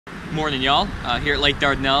Morning, y'all. Here at Lake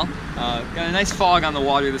Dardanelle. Got a nice fog on the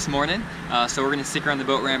water this morning, so we're going to stick around the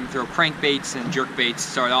boat ramp and throw crankbaits and jerkbaits to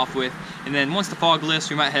start off with. And then once the fog lifts,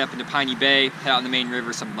 we might head up into Piney Bay, head out in the main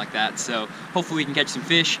river, something like that. So hopefully we can catch some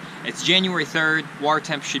fish. It's January 3rd. Water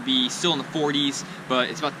temp should be still in the 40s, but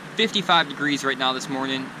it's about 55 degrees right now this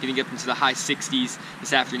morning, getting up into the high 60s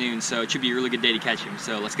this afternoon. So it should be a really good day to catch them.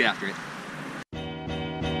 So let's get after it.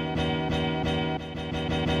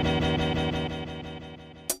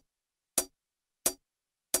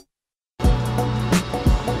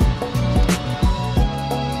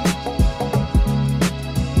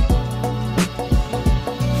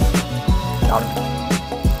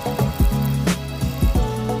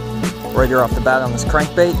 Right here off the bat on this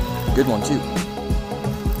crankbait, good one too.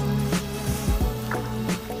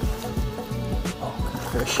 Oh,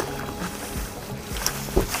 good fish.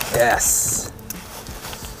 Yes.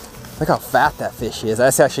 Look how fat that fish is.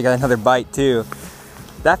 That's actually got another bite too.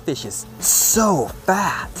 That fish is so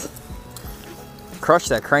fat. Crushed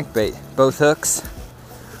that crankbait, both hooks.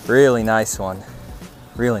 Really nice one.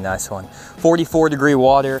 Really nice one. 44-degree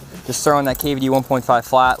water, just throwing that KVD 1.5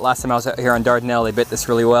 flat. Last time I was out here on Dardanelle, they bit this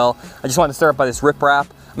really well. I just wanted to start by this riprap.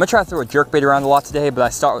 I'm gonna try to throw a jerkbait around a lot today, but I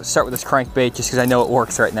start with this crankbait just because I know it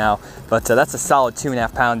works right now. But that's a solid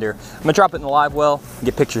 2.5 pounder. I'm gonna drop it in the live well and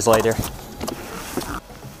get pictures later.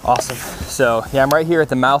 Awesome. So yeah, I'm right here at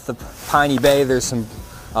the mouth of Piney Bay. There's some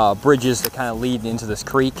bridges that kind of lead into this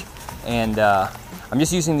creek, and I'm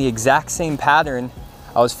just using the exact same pattern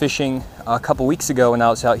I was fishing a couple weeks ago when I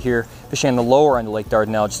was out here fishing on the lower end of Lake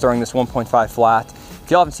Dardanelle, just throwing this 1.5 flat.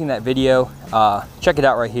 If y'all haven't seen that video, check it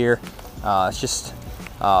out right here. It's just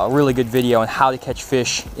a really good video on how to catch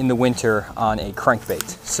fish in the winter on a crankbait.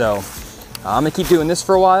 So I'm gonna keep doing this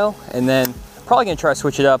for a while, and then probably gonna try to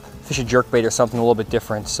switch it up, fish a jerkbait or something a little bit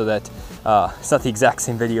different, so that it's not the exact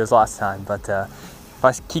same video as last time. But if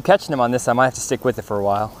I keep catching them on this, I might have to stick with it for a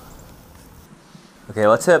while. Okay,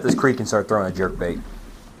 let's head up this creek and start throwing a jerkbait.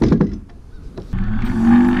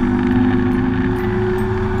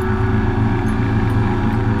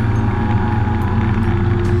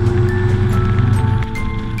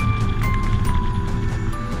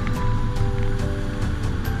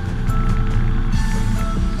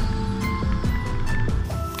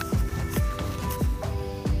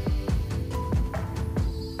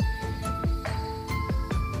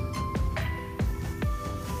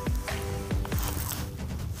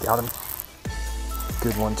 Got him.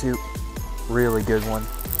 Good one too. Really good one.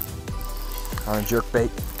 On a jerkbait.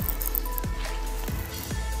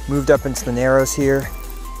 Moved up into the narrows here.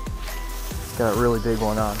 Got a really big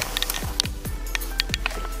one on.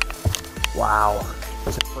 Wow.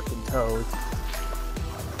 It's a freaking toad.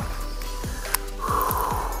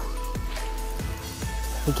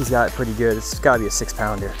 I think he's got it pretty good. It's gotta be a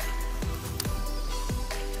 6-pounder.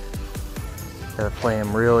 Gotta play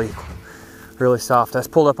him really soft. I was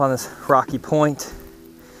pulled up on this rocky point,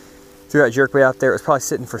 threw that jerkbait out there. It was probably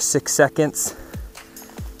sitting for 6 seconds,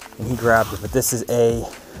 and he grabbed it. But this is a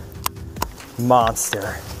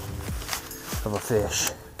monster of a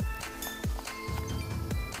fish.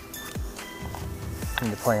 I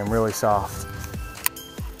need to play him really soft.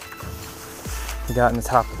 He got in the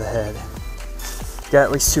top of the head. Got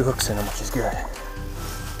at least 2 hooks in him, which is good.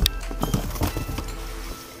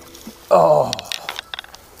 Oh.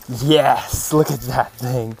 Yes, look at that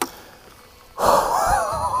thing.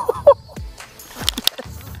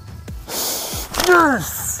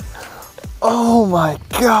 Yes! Oh my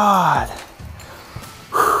God.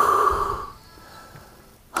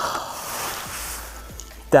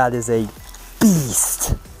 That is a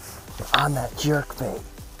beast on that jerkbait.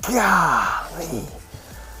 Golly.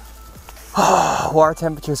 Oh, water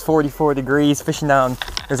temperature is 44 degrees, fishing down.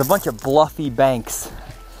 There's a bunch of bluffy banks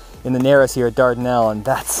in the narrows here at Dardanelle, and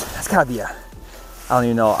that's gotta be I don't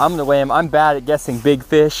even know. I'm gonna weigh him. I'm bad at guessing big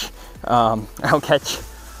fish. I catch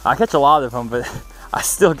a lot of them, but I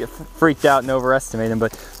still get freaked out and overestimate them.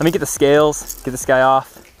 But let me get the scales, get this guy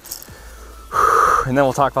off, and then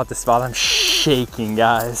we'll talk about this spot. I'm shaking,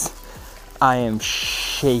 guys. I am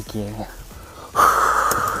shaking.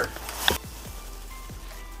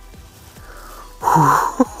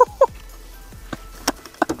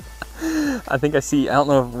 I think I see, I don't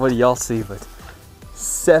know what y'all see, but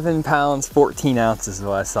 7 pounds, 14 ounces is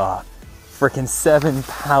what I saw. Freaking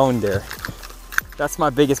 7-pounder. That's my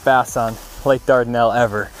biggest bass on Lake Dardanelle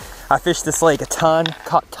ever. I fished this lake a ton,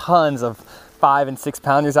 caught tons of 5 and 6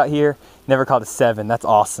 pounders out here. Never caught a 7, that's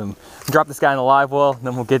awesome. Drop this guy in the live well, and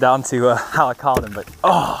then we'll get down to how I caught him, but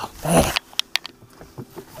oh man.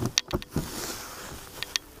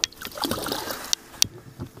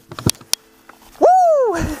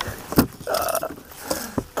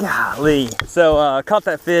 Golly. So caught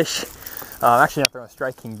that fish. Actually not throwing a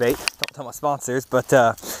Strike King bait. Don't tell my sponsors, but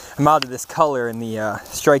I'm out of this color in the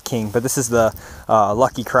Strike King. But this is the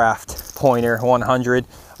Lucky Craft Pointer 100.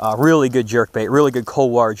 Really good jerkbait, really good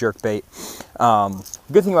cold water jerkbait.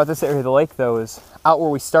 Good thing about this area of the lake though is out where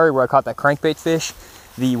we started, where I caught that crankbait fish,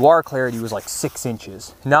 the water clarity was like 6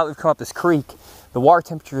 inches. Now that we've come up this creek, the water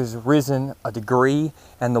temperature has risen a degree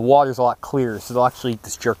and the water's a lot clearer, so they'll actually eat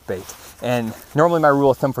this jerkbait. And normally my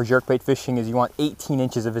rule of thumb for jerkbait fishing is you want 18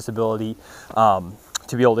 inches of visibility to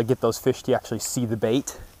be able to get those fish to actually see the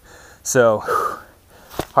bait. So,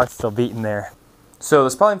 heart's still beating there. So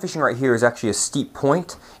the spot I'm fishing right here is actually a steep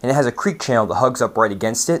point, and it has a creek channel that hugs up right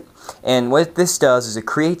against it. And what this does is it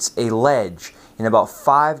creates a ledge in about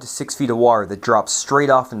 5 to 6 feet of water that drops straight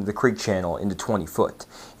off into the creek channel into 20 foot.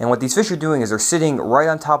 And what these fish are doing is they're sitting right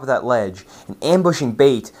on top of that ledge and ambushing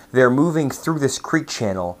bait. They're moving through this creek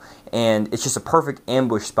channel, and it's just a perfect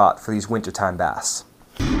ambush spot for these wintertime bass.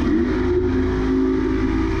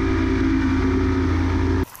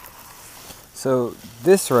 So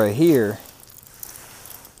this right here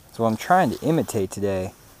is what I'm trying to imitate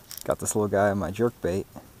today. Got this little guy on my jerkbait,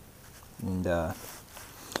 and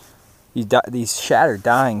these shad are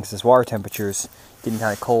dying because this water temperature's getting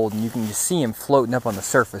kind of cold, and you can just see them floating up on the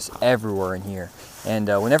surface everywhere in here. And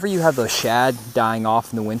whenever you have those shad dying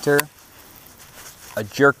off in the winter, a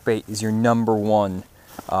jerkbait is your #1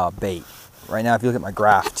 bait. Right now, if you look at my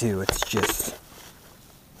graph too, it's just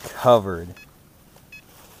covered.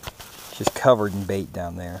 Just covered in bait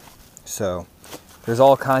down there. So there's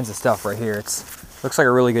all kinds of stuff right here. Looks like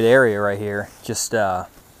a really good area right here. Just not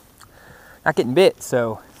getting bit,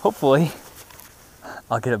 so hopefully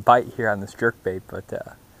I'll get a bite here on this jerkbait, but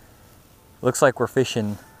looks like we're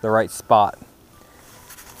fishing the right spot.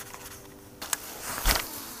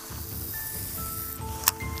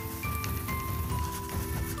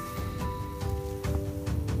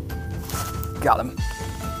 Got him.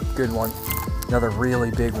 Good one. Another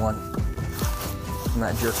really big one from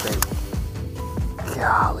that jerkbait.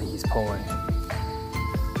 Golly, he's pulling.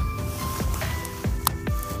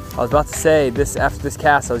 I was about to say, after this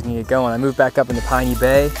cast I was going to get going. I moved back up into Piney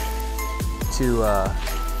Bay to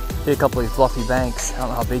hit a couple of these fluffy banks. I don't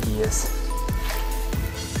know how big he is.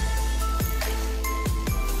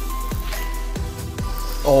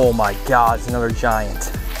 Oh my God, it's another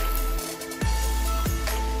giant.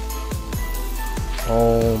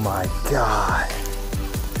 Oh my God,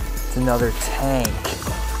 it's another tank.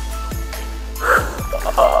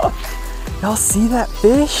 Y'all see that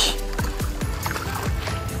fish?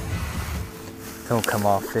 Don't come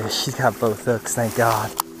off, fish. He's got both hooks, thank God.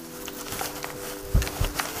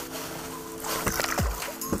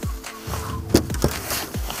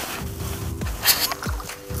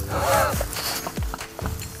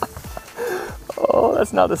 Oh,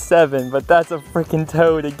 that's not a 7, but that's a freaking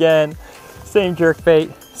toad again. Same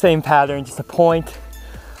jerkbait, same pattern, just a point.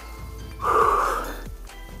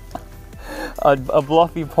 A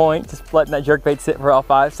bluffy point, just letting that jerkbait sit for about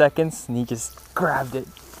 5 seconds, and he just grabbed it.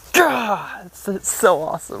 It's so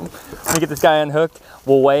awesome. I'm gonna get this guy unhooked,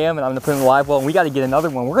 we'll weigh him, and I'm gonna put him in the live well, and we gotta get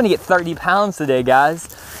another one. We're gonna get 30 pounds today, guys.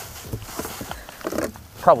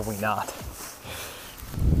 Probably not.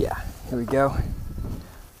 Yeah, here we go.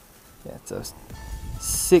 Yeah, it's a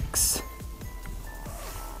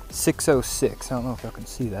 606. I don't know if y'all can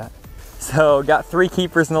see that. So got 3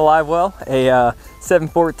 keepers in the live well, a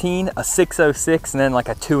 714, a 606, and then like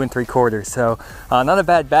a 2 3/4. So not a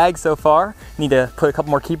bad bag so far. Need to put a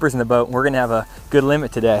couple more keepers in the boat, and we're gonna have a good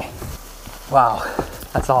limit today. Wow,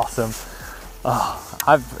 that's awesome.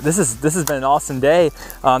 This has been an awesome day.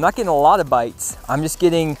 I'm not getting a lot of bites. I'm just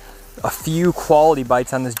getting a few quality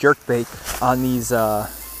bites on this jerkbait on these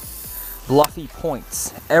bluffy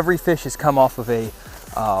points. Every fish has come off of a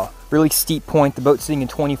really steep point. The boat's sitting in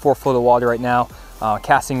 24 foot of water right now,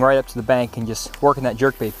 casting right up to the bank and just working that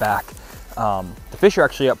jerkbait back. The fish are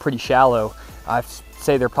actually up pretty shallow. I'd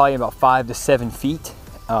say they're probably about 5 to 7 feet.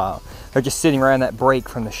 They're just sitting right on that break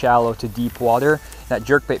from the shallow to deep water. That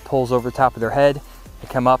jerkbait pulls over the top of their head. They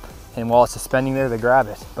come up, and while it's suspending there, they grab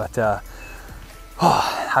it. But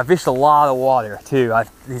I fished a lot of water too.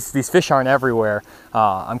 These fish aren't everywhere.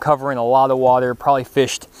 I'm covering a lot of water. Probably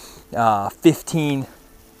fished 15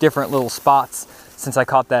 different little spots since I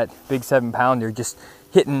caught that big 7-pounder, just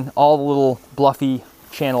hitting all the little bluffy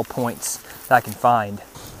channel points that I can find.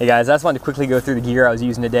 Hey guys, I just wanted to quickly go through the gear I was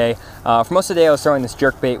using today. For most of the day I was throwing this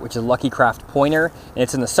jerkbait, which is Lucky Craft Pointer, and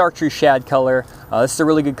it's in the Chartreuse shad color. This is a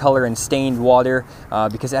really good color in stained water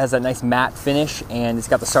because it has that nice matte finish, and it's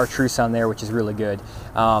got the Chartreuse on there, which is really good.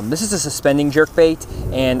 This is a suspending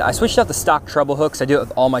jerkbait, and I switched out the stock treble hooks. I do it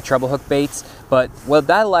with all my treble hook baits, but what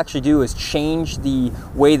that'll actually do is change the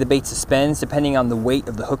way the bait suspends depending on the weight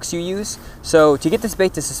of the hooks you use. So to get this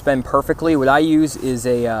bait to suspend perfectly, what I use is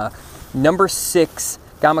a number 6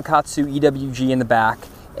 Gamakatsu EWG in the back,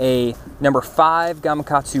 a number 5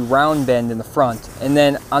 Gamakatsu round bend in the front, and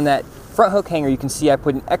then on that front hook hanger you can see I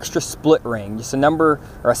put an extra split ring, just a number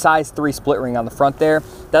or a size 3 split ring on the front there.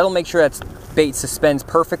 That'll make sure that bait suspends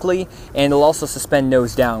perfectly, and it'll also suspend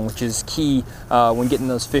nose down, which is key when getting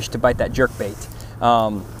those fish to bite that jerkbait.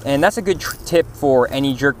 And that's a good tip for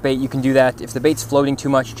any jerkbait. You can do that if the bait's floating too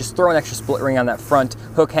much. Just throw an extra split ring on that front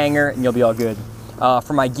hook hanger and you'll be all good.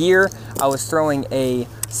 For my gear, I was throwing a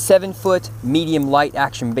 7-foot medium light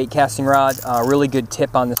action bait casting rod. Really good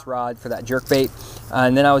tip on this rod for that jerkbait.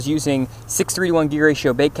 And then I was using 6:3-to-1 gear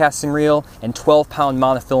ratio bait casting reel and 12-pound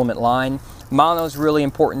monofilament line. Mono is really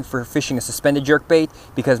important for fishing a suspended jerkbait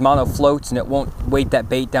because mono floats and it won't weight that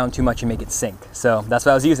bait down too much and make it sink. So that's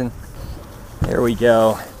what I was using. There we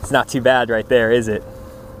go. It's not too bad right there, is it?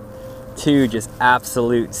 2 just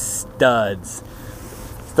absolute studs.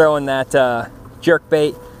 Throwing that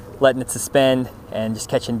jerkbait, letting it suspend, and just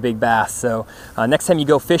catching big bass. So next time you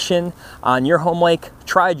go fishing on your home lake,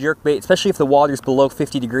 try a jerkbait, especially if the water's below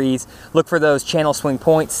 50 degrees. Look for those channel swing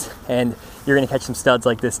points, and you're gonna catch some studs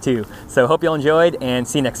like this too. So hope you all enjoyed, and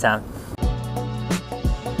see you next time.